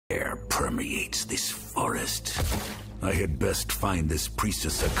Air permeates this forest. I had best find this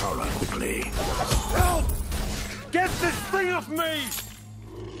priestess Akara quickly. Help! Get this thing off me!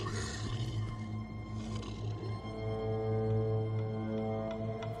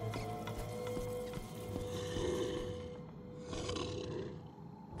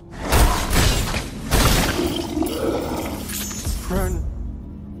 Friend.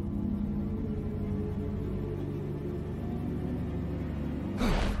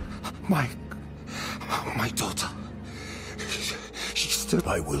 My daughter. She's still...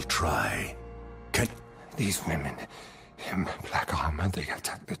 I will try. These women in black armor, they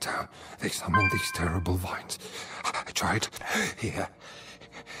attacked the town. They summoned these terrible vines. I tried. Here.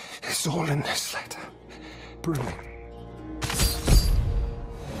 It's all in this letter. Brilliant.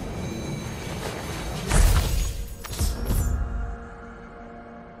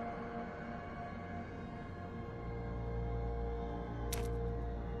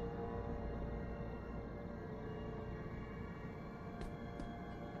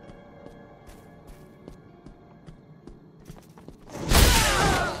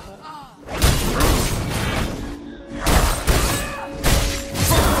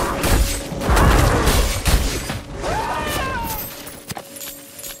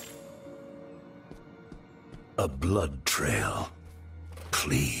 A blood trail.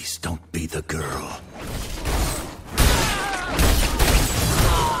 Please don't be the girl.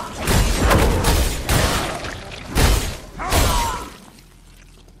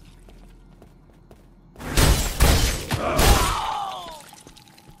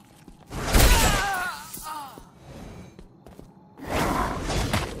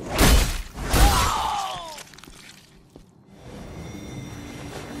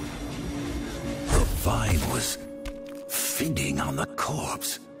 Vine was feeding on the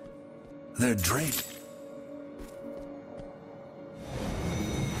corpse. They're draped.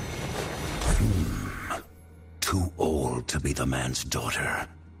 Too old to be the man's daughter.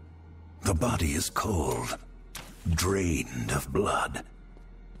 The body is cold, drained of blood.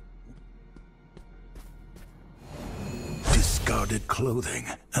 Discarded clothing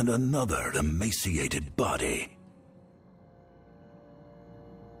and another emaciated body.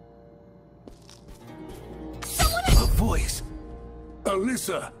 A voice.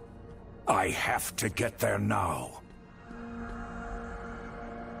 Alyssa! I have to get there now.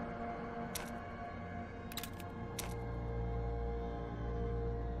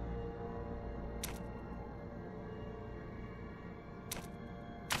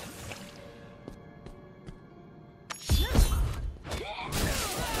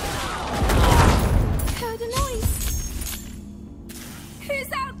 Heard a noise.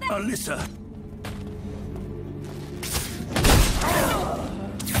 Who's out there? Alyssa!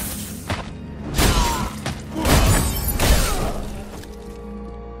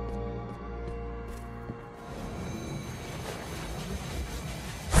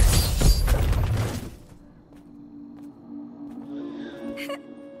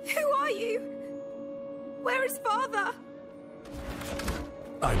 Who are you? Where is Father?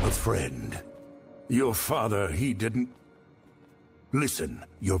 I'm a friend. Your father, he didn't... Listen,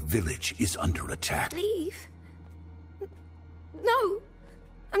 your village is under attack. Leave? No,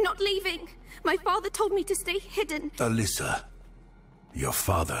 I'm not leaving. My father told me to stay hidden. Alyssa, your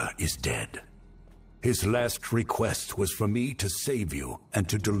father is dead. His last request was for me to save you and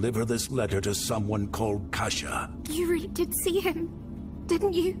to deliver this letter to someone called Kasha. You really did see him,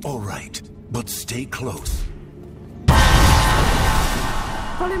 didn't you? All right, but stay close.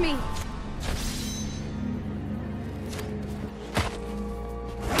 Follow me.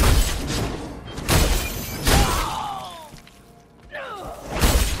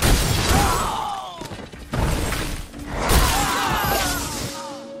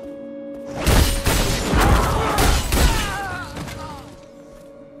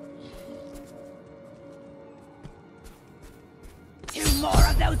 Two more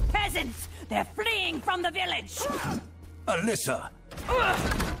of those peasants! They're fleeing from the village! Alyssa!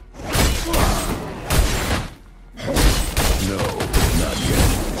 No, not yet.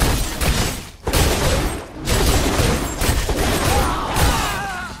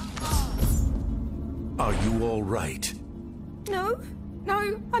 Are you all right? No,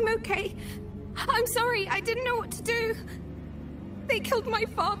 I'm okay. I'm sorry, I didn't know what to do. They killed my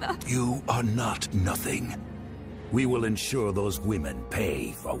father. You are not nothing. We will ensure those women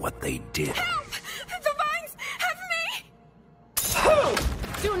pay for what they did. Help! The vines have me!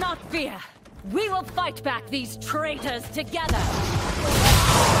 Do not fear! We will fight back these traitors together!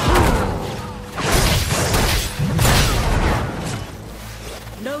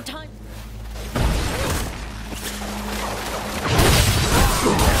 No time...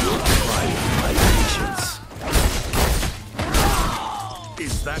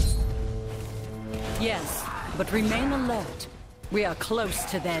 Is that... Yes, but remain alert. We are close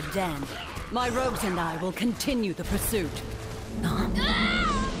to their den. My rogues and I will continue the pursuit.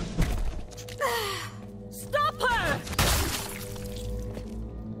 Stop her!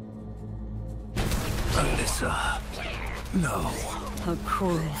 Alyssa. No. A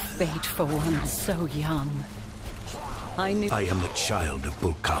cruel fate for one so young. I am the child of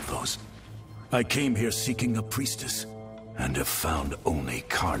Bulkathos. I came here seeking a priestess, and have found only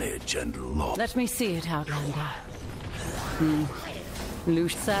carnage and law. Let me see it, Outlander.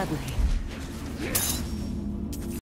 Sadly.